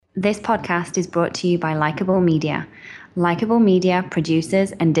This podcast is brought to you by Likeable Media. Likeable Media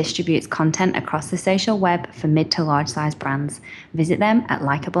produces and distributes content across the social web for mid to large size brands. Visit them at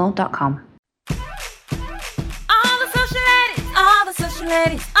likeable.com. All the social ladies, all the social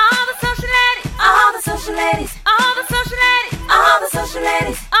ladies, all the social ladies, all the social ladies, all the social ladies, all the social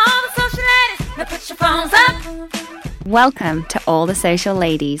ladies, all the social ladies. Now put your phones up. Welcome to All the Social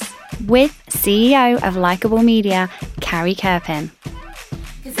Ladies with CEO of Likeable Media, Carrie Kerpin.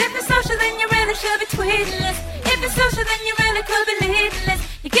 Cause if you're social, then you really should be tweeting this. If you're social, then you really could be leading this.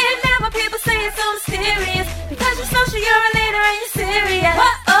 You get mad when people say it's so mysterious. Because you're social, you're a leader and you're serious.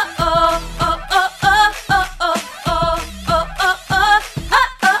 Oh, oh, oh, oh, oh, oh, oh, oh, oh, oh, oh,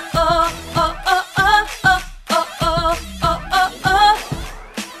 oh, oh, oh, oh, oh.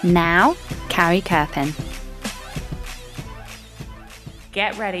 Now, Carrie Kerpin.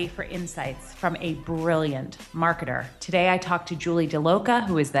 Get ready for insights from a brilliant marketer. Today, I talked to Julie DeLoca,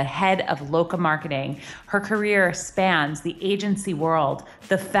 who is the head of Loca Marketing. Her career spans the agency world,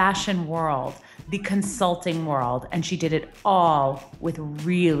 the fashion world, the consulting world, and she did it all with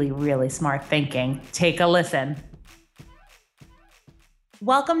really, really smart thinking. Take a listen.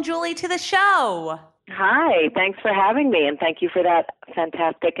 Welcome, Julie, to the show. Hi, thanks for having me, and thank you for that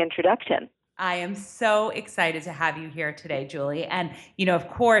fantastic introduction. I am so excited to have you here today, Julie. And, of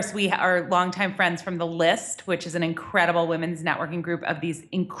course, we are longtime friends from The List, which is an incredible women's networking group of these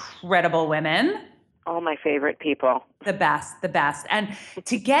incredible women. All my favorite people. The best, the best. And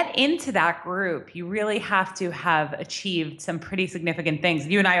to get into that group, you really have to have achieved some pretty significant things.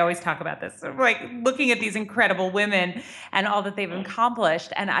 You and I always talk about this, sort of like looking at these incredible women and all that they've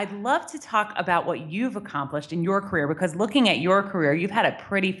accomplished. And I'd love to talk about what you've accomplished in your career, because looking at your career, you've had a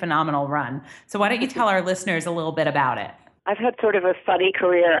pretty phenomenal run. So why don't you tell our listeners a little bit about it? I've had sort of a funny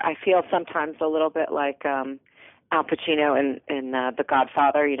career. I feel sometimes a little bit like Al Pacino in The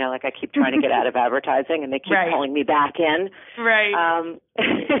Godfather, like I keep trying to get out of advertising and they keep pulling me back in. Right.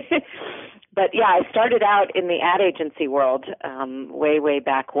 But yeah, I started out in the ad agency world way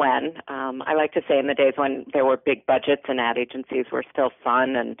back when. I like to say in the days when there were big budgets and ad agencies were still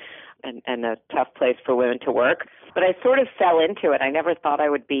fun and a tough place for women to work. But I sort of fell into it. I never thought I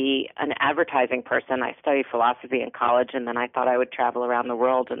would be an advertising person. I studied philosophy in college, and then I thought I would travel around the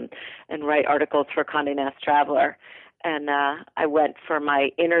world and write articles for Condé Nast Traveler. And I went for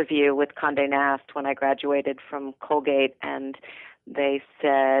my interview with Condé Nast when I graduated from Colgate, and they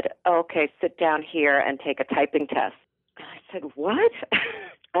said, okay, sit down here and take a typing test. And I said, what?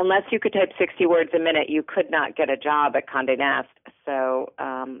 Unless you could type 60 words a minute, you could not get a job at Condé Nast. So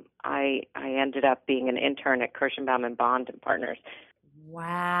I ended up being an intern at Kirschenbaum and Bond and Partners.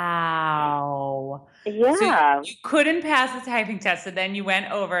 Wow. Yeah. So you couldn't pass the typing test, so then you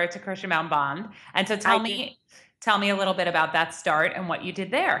went over to Kirschenbaum Bond. And so tell me a little bit about that start and what you did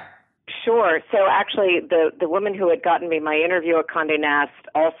there. Sure. So actually, the woman who had gotten me my interview at Condé Nast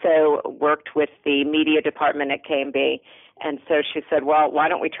also worked with the media department at KMB. And so she said, well, why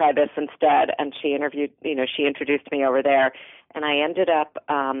don't we try this instead? And she introduced me over there. And I ended up,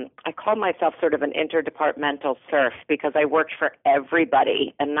 I called myself sort of an interdepartmental serf because I worked for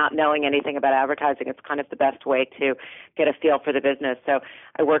everybody, and not knowing anything about advertising is kind of the best way to get a feel for the business. So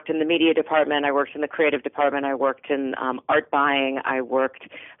I worked in the media department, I worked in the creative department, I worked in art buying, I worked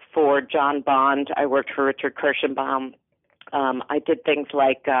for John Bond, I worked for Richard Kirschenbaum. I did things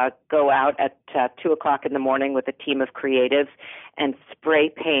like go out at 2 o'clock in the morning with a team of creatives and spray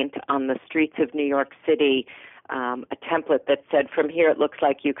paint on the streets of New York City a template that said, from here it looks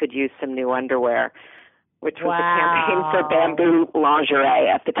like you could use some new underwear, which was a campaign for Bamboo lingerie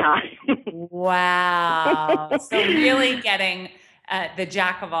at the time. Wow. So really getting the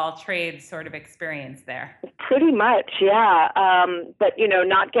jack of all trades sort of experience there. Pretty much, yeah. But,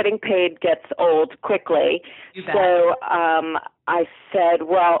 not getting paid gets old quickly. So I said,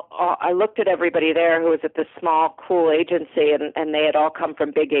 well, I looked at everybody there who was at this small, cool agency, and they had all come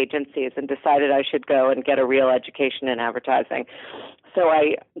from big agencies, and decided I should go and get a real education in advertising. So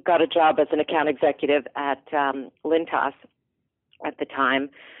I got a job as an account executive at Lintas at the time,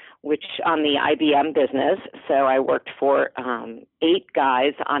 which on the IBM business. So I worked for 8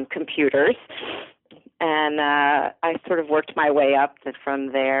 guys on computers. And I sort of worked my way up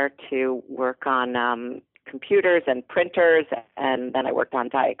from there to work on computers and printers, and then I worked on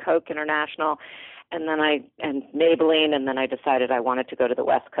Diet Coke International, and Maybelline, and then I decided I wanted to go to the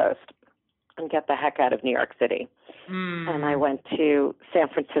West Coast and get the heck out of New York City. And I went to San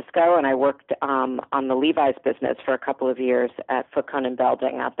Francisco, and I worked on the Levi's business for a couple of years at Faucon &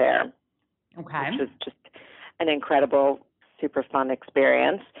 Belding out there. Okay. Which was just an incredible, super fun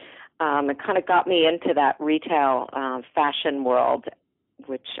experience. It kind of got me into that retail fashion world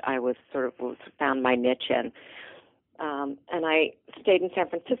which I was found my niche in. And I stayed in San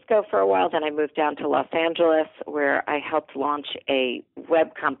Francisco for a while. Then I moved down to Los Angeles, where I helped launch a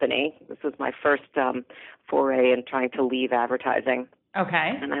web company. This was my first foray in trying to leave advertising.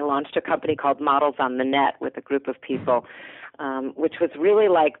 Okay. And I launched a company called Models on the Net with a group of people, which was really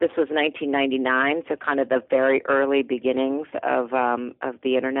this was 1999, so kind of the very early beginnings of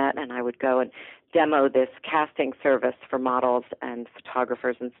the internet. And I would go and demo this casting service for models and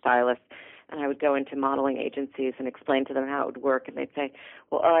photographers and stylists. And I would go into modeling agencies and explain to them how it would work. And they'd say,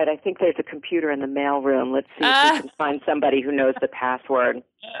 well, all right, I think there's a computer in the mailroom. Let's see if we can find somebody who knows the password.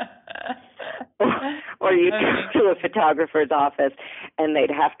 or you'd go to a photographer's office and they'd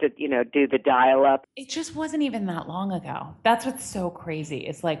have to, do the dial-up. It just wasn't even that long ago. That's what's so crazy.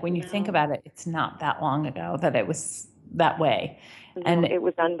 It's like when you think about it, it's not that long ago that it was that way. And it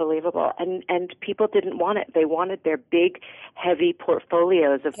was unbelievable. And people didn't want it. They wanted their big, heavy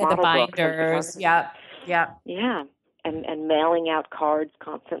portfolios of model the binders. books. Yeah. Yeah. And mailing out cards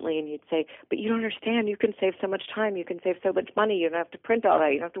constantly. And you'd say, but you don't understand. You can save so much time. You can save so much money. You don't have to print all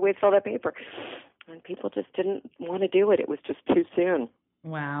that. You don't have to waste all that paper. And people just didn't want to do it. It was just too soon.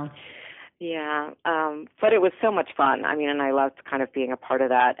 Wow. Yeah. But it was so much fun. I mean, and I loved kind of being a part of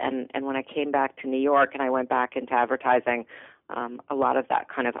that. And when I came back to New York and I went back into advertising, a lot of that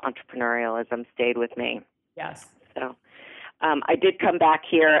kind of entrepreneurialism stayed with me. Yes. So I did come back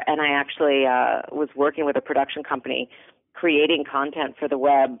here, and I actually was working with a production company creating content for the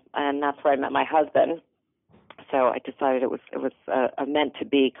web, and that's where I met my husband. So I decided it was a meant to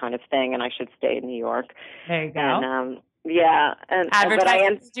be kind of thing, and I should stay in New York. There you go. And yeah, and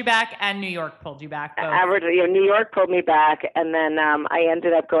advertising pulled you back, and New York pulled you back. Both. New York pulled me back, and then I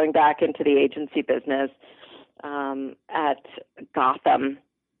ended up going back into the agency business. At Gotham,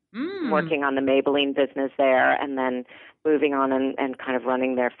 working on the Maybelline business there, and then moving on and kind of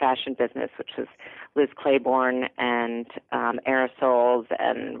running their fashion business, which was Liz Claiborne and Aerosols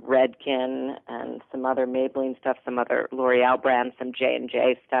and Redken and some other Maybelline stuff, some other L'Oreal brands, some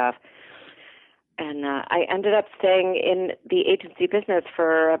J&J stuff. And I ended up staying in the agency business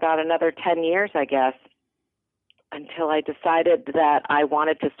for about another 10 years, I guess, until I decided that I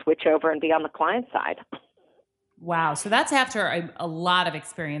wanted to switch over and be on the client side. Wow. So that's after a lot of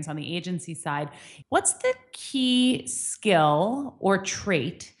experience on the agency side. What's the key skill or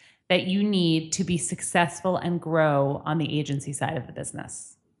trait that you need to be successful and grow on the agency side of the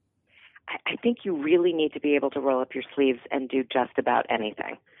business? I think you really need to be able to roll up your sleeves and do just about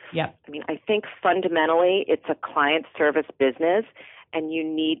anything. Yep. I mean, I think fundamentally it's a client service business, and you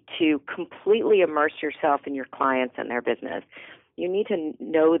need to completely immerse yourself in your clients and their business. You need to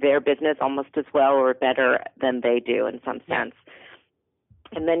know their business almost as well or better than they do in some sense.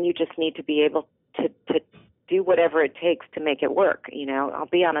 And then you just need to be able to do whatever it takes to make it work. I'll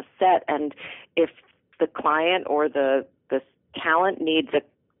be on a set, and if the client or the talent needs a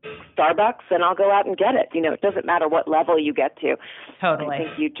Starbucks, then I'll go out and get it. It doesn't matter what level you get to. Totally. I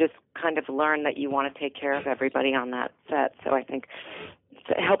think you just kind of learn that you want to take care of everybody on that set. So I think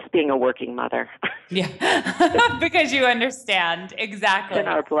it helps being a working mother. Yeah, because you understand exactly. It's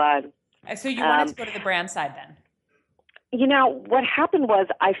in our blood. So you wanted to go to the brand side then? What happened was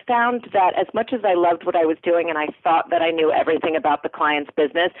I found that as much as I loved what I was doing and I thought that I knew everything about the client's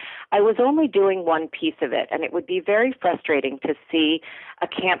business, I was only doing one piece of it. And it would be very frustrating to see a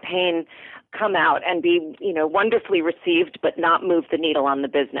campaign come out and be, wonderfully received, but not move the needle on the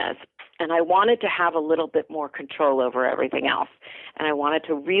business. And I wanted to have a little bit more control over everything else. And I wanted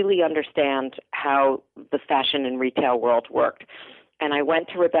to really understand how the fashion and retail world worked. And I went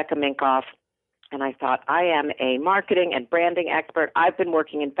to Rebecca Minkoff, and I thought, I am a marketing and branding expert. I've been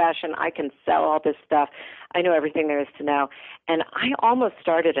working in fashion. I can sell all this stuff. I know everything there is to know. And I almost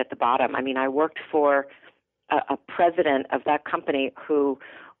started at the bottom. I mean, I worked for a president of that company who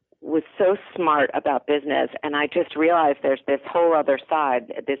was so smart about business, and I just realized there's this whole other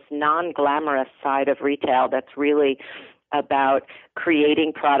side, this non-glamorous side of retail that's really about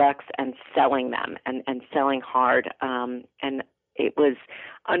creating products and selling them and selling hard. And it was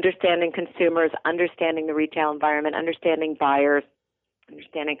understanding consumers, understanding the retail environment, understanding buyers,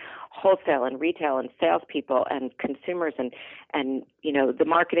 understanding wholesale and retail and salespeople and consumers, and the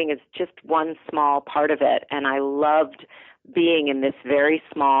marketing is just one small part of it. And I loved being in this very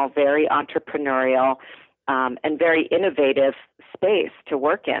small, very entrepreneurial, and very innovative space to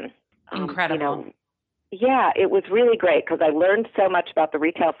work in. Incredible. Yeah, it was really great because I learned so much about the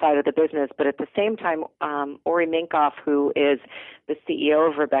retail side of the business, but at the same time, Ori Minkoff, who is the CEO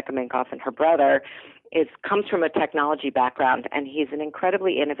of Rebecca Minkoff, and her brother, comes from a technology background, and he's an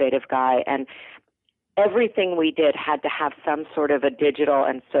incredibly innovative guy. And everything we did had to have some sort of a digital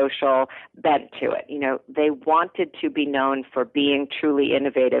and social bent to it. They wanted to be known for being truly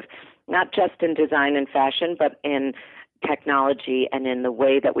innovative, not just in design and fashion, but in technology and in the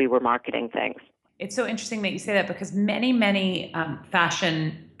way that we were marketing things. It's so interesting that you say that, because many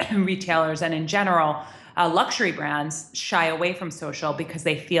fashion retailers and in general, luxury brands shy away from social because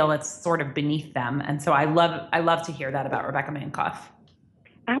they feel it's sort of beneath them. And so I love to hear that about Rebecca Minkoff.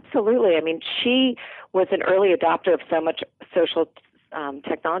 Absolutely. I mean, she was an early adopter of so much social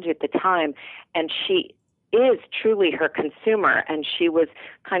technology at the time, and she is truly her consumer, and she was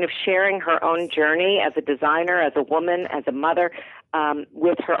kind of sharing her own journey as a designer, as a woman, as a mother,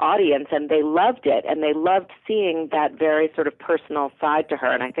 with her audience, and they loved it, and they loved seeing that very sort of personal side to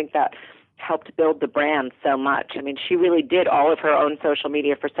her, and I think that helped build the brand so much. I mean, she really did all of her own social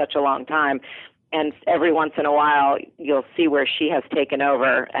media for such a long time, and every once in a while you'll see where she has taken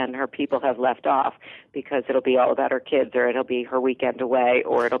over and her people have left off, because it'll be all about her kids, or it'll be her weekend away,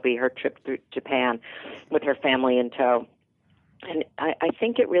 or it'll be her trip through Japan with her family in tow. And I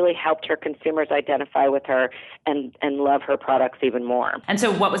think it really helped her consumers identify with her and love her products even more. And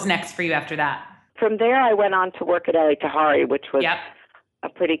so what was next for you after that? From there, I went on to work at Elie Tahari, which was a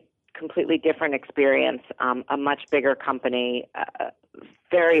pretty completely different experience, a much bigger company,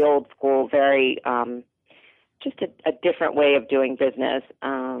 very old school, very just a different way of doing business,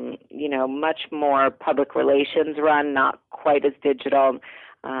 much more public relations run, not quite as digital,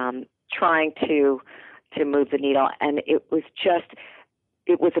 trying to move the needle. And it was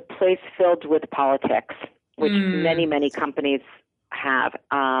a place filled with politics, which many companies have.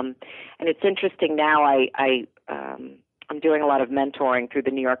 And it's interesting now, I'm doing a lot of mentoring through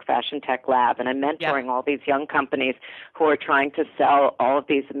the New York Fashion Tech Lab, and I'm mentoring all these young companies who are trying to sell all of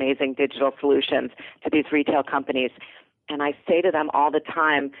these amazing digital solutions to these retail companies. And I say to them all the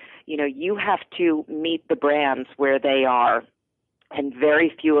time, you have to meet the brands where they are, and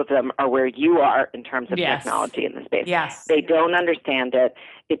very few of them are where you are in terms of technology in the space. Yes. They don't understand it.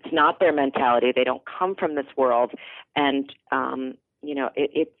 It's not their mentality. They don't come from this world. And,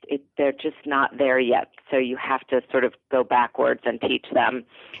 they're just not there yet. So you have to sort of go backwards and teach them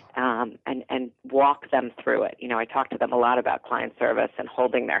and walk them through it. I talk to them a lot about client service and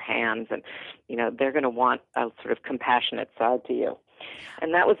holding their hands, and, they're going to want a sort of compassionate side to you.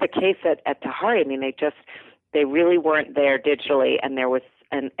 And that was the case at Tahari. I mean, they really weren't there digitally, and there was,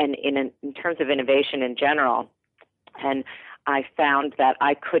 and in terms of innovation in general. And I found that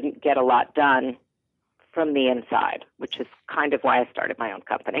I couldn't get a lot done from the inside, which is kind of why I started my own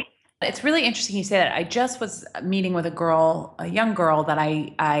company. It's really interesting you say that. I just was meeting with a young girl that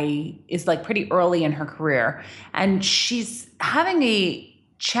I is like pretty early in her career, and she's having a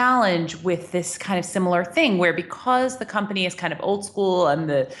challenge with this kind of similar thing where, because the company is kind of old school and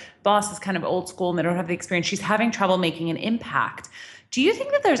the boss is kind of old school and they don't have the experience, she's having trouble making an impact. Do you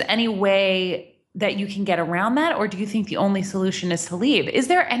think that there's any way that you can get around that? Or do you think the only solution is to leave? Is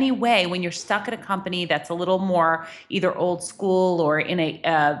there any way, when you're stuck at a company that's a little more either old school or in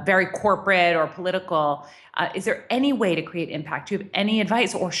a very corporate or political, is there any way to create impact? Do you have any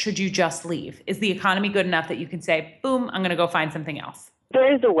advice, or should you just leave? Is the economy good enough that you can say, boom, I'm going to go find something else?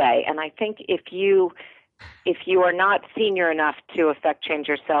 There is a way. And I think if you are not senior enough to affect change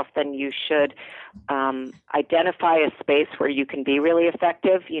yourself, then you should identify a space where you can be really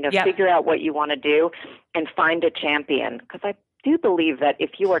effective, figure out what you want to do and find a champion. Because I do believe that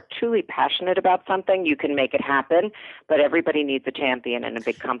if you are truly passionate about something, you can make it happen, but everybody needs a champion in a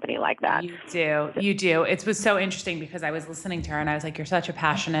big company like that. You do. It was so interesting because I was listening to her and I was like, you're such a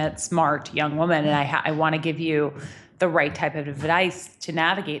passionate, smart young woman. And I want to give you the right type of advice to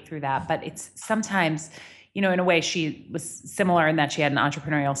navigate through that. But it's sometimes, in a way she was similar in that she had an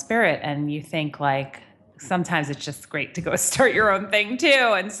entrepreneurial spirit, and you think like, sometimes it's just great to go start your own thing too.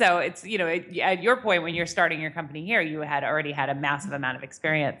 And so it's, at your point, when you're starting your company here, you had already had a massive amount of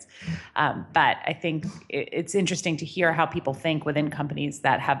experience. But I think it's interesting to hear how people think within companies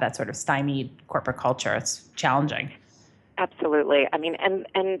that have that sort of stymied corporate culture. It's challenging. Absolutely. I mean,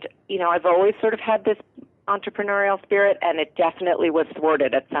 and I've always sort of had this entrepreneurial spirit, and it definitely was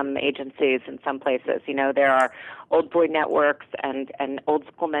thwarted at some agencies and some places. There are old boy networks and old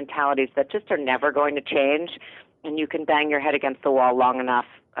school mentalities that just are never going to change, and you can bang your head against the wall long enough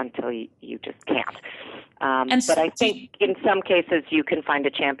until you just can't. But I think in some cases you can find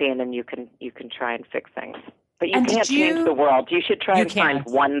a champion and you can try and fix things. But you can't change the world. You should try and find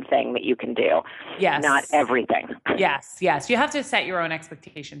one thing that you can do, not everything. Yes. You have to set your own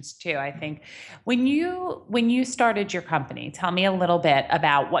expectations too, I think. When you started your company, tell me a little bit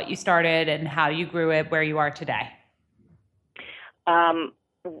about what you started and how you grew it, where you are today.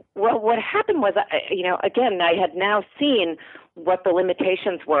 Well, what happened was, again, I had now seen what the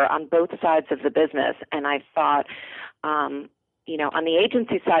limitations were on both sides of the business. And I thought, on the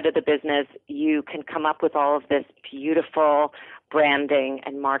agency side of the business, you can come up with all of this beautiful branding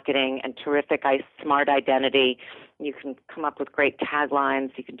and marketing and terrific, smart identity. You can come up with great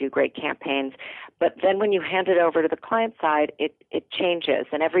taglines. You can do great campaigns. But then when you hand it over to the client side, it changes,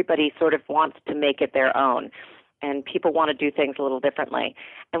 and everybody sort of wants to make it their own. And people want to do things a little differently.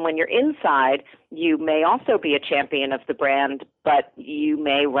 And when you're inside, you may also be a champion of the brand, but you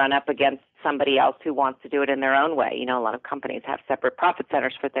may run up against somebody else who wants to do it in their own way. A lot of companies have separate profit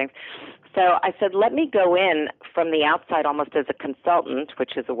centers for things. So I said, let me go in from the outside almost as a consultant,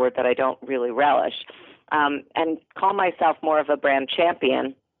 which is a word that I don't really relish, and call myself more of a brand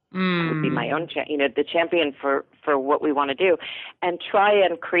champion. Would be my own, the champion for what we want to do, and try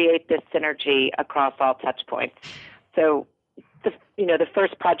and create this synergy across all touch points. So, the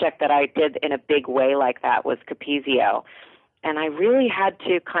first project that I did in a big way like that was Capezio, and I really had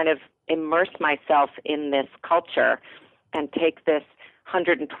to kind of immerse myself in this culture and take this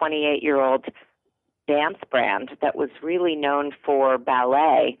 128-year-old dance brand that was really known for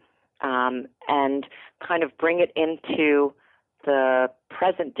ballet, and kind of bring it into the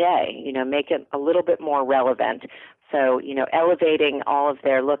present day, make it a little bit more relevant. So, elevating all of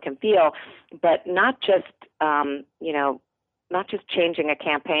their look and feel, but not just changing a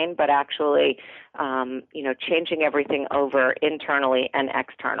campaign, but actually, changing everything over internally and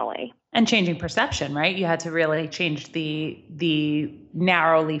externally. And changing perception, right? You had to really change the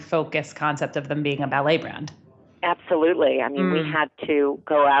narrowly focused concept of them being a ballet brand. Absolutely. I mean, we had to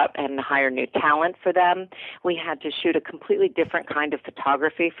go out and hire new talent for them. We had to shoot a completely different kind of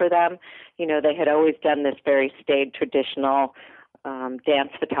photography for them. They had always done this very staid, traditional dance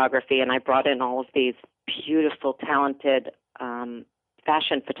photography, and I brought in all of these beautiful, talented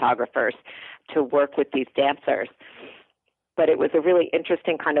fashion photographers to work with these dancers. But it was a really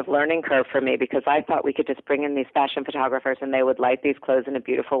interesting kind of learning curve for me, because I thought we could just bring in these fashion photographers and they would light these clothes in a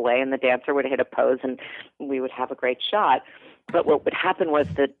beautiful way and the dancer would hit a pose and we would have a great shot. But what would happen was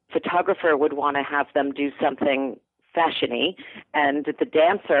the photographer would want to have them do something fashiony, and the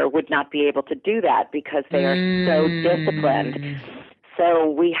dancer would not be able to do that because they are so disciplined.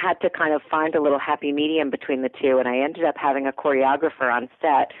 So we had to kind of find a little happy medium between the two, and I ended up having a choreographer on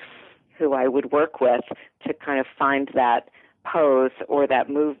set who I would work with to kind of find that pose or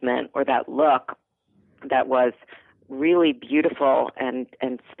that movement or that look that was really beautiful and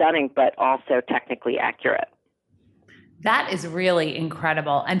stunning, but also technically accurate. That is really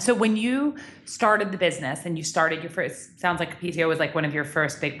incredible. And so when you started the business and you started your first, sounds like Capezio was like one of your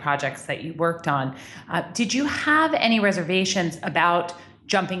first big projects that you worked on. Did you have any reservations about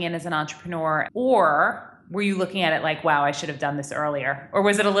jumping in as an entrepreneur, or were you looking at it like, wow, I should have done this earlier? Or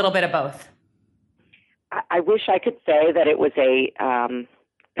was it a little bit of both? I wish I could say that it was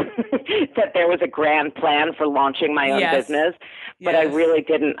that there was a grand plan for launching my own business, but I really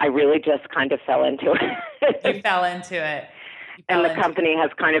didn't. I really just kind of fell into it. You fell into it. And the company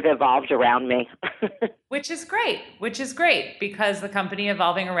has kind of evolved around me. Which is great, because the company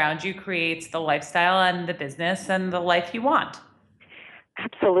evolving around you creates the lifestyle and the business and the life you want.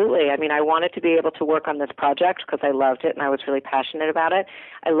 Absolutely. I mean, I wanted to be able to work on this project because I loved it and I was really passionate about it.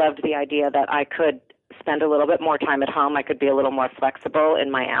 I loved the idea that I could spend a little bit more time at home. I could be a little more flexible in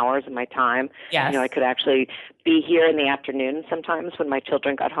my hours and my time. Yes. I could actually be here in the afternoon sometimes when my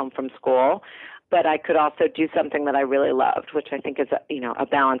children got home from school, but I could also do something that I really loved, which I think is a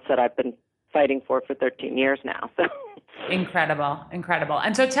balance that I've been fighting for 13 years now. So Incredible.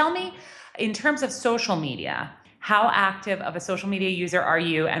 And so tell me, in terms of social media, how active of a social media user are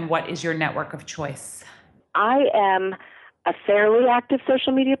you, and what is your network of choice? I am a fairly active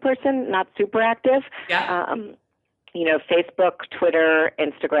social media person, not super active. Yeah. Facebook, Twitter,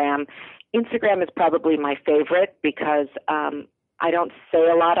 Instagram. Instagram is probably my favorite because I don't say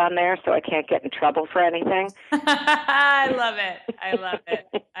a lot on there, so I can't get in trouble for anything. I love it.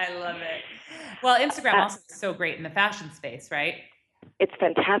 Well, Instagram also is so great in the fashion space, right? It's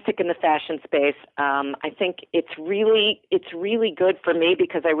fantastic in the fashion space. I think it's really good for me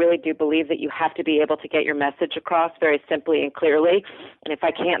because I really do believe that you have to be able to get your message across very simply and clearly. And if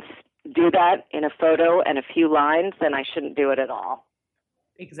I can't do that in a photo and a few lines, then I shouldn't do it at all.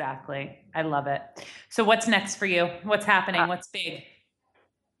 Exactly. I love it. So what's next for you? What's happening? What's big?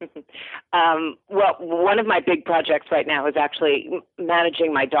 Well, one of my big projects right now is actually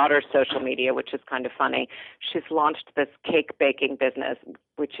managing my daughter's social media, which is kind of funny. She's launched this cake baking business,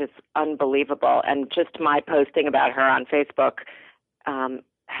 which is unbelievable. And just my posting about her on Facebook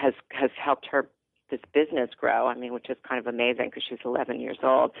has helped her business grow. I mean, which is kind of amazing because she's 11 years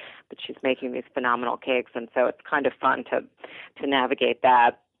old, but she's making these phenomenal cakes, and so it's kind of fun to navigate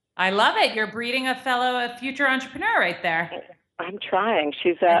that. I love it. You're breeding a future entrepreneur right there. I'm trying.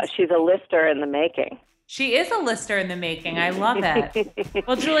 She's a lister in the making. She is a lister in the making. I love it.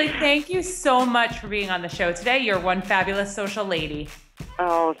 Well, Julie, thank you so much for being on the show today. You're one fabulous social lady.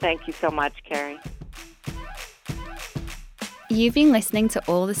 Oh, thank you so much, Carrie. You've been listening to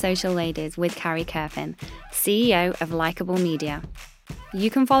All the Social Ladies with Carrie Kerpen, CEO of Likeable Media. You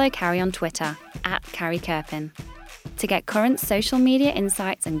can follow Carrie on Twitter @Carrie Kerpen. To get current social media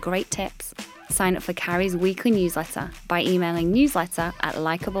insights and great tips, sign up for Carrie's weekly newsletter by emailing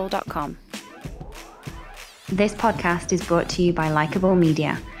newsletter@likeable.com. This podcast is brought to you by Likeable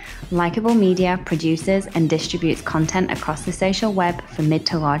Media. Likeable Media produces and distributes content across the social web for mid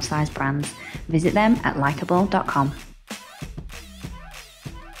to large size brands. Visit them at likeable.com.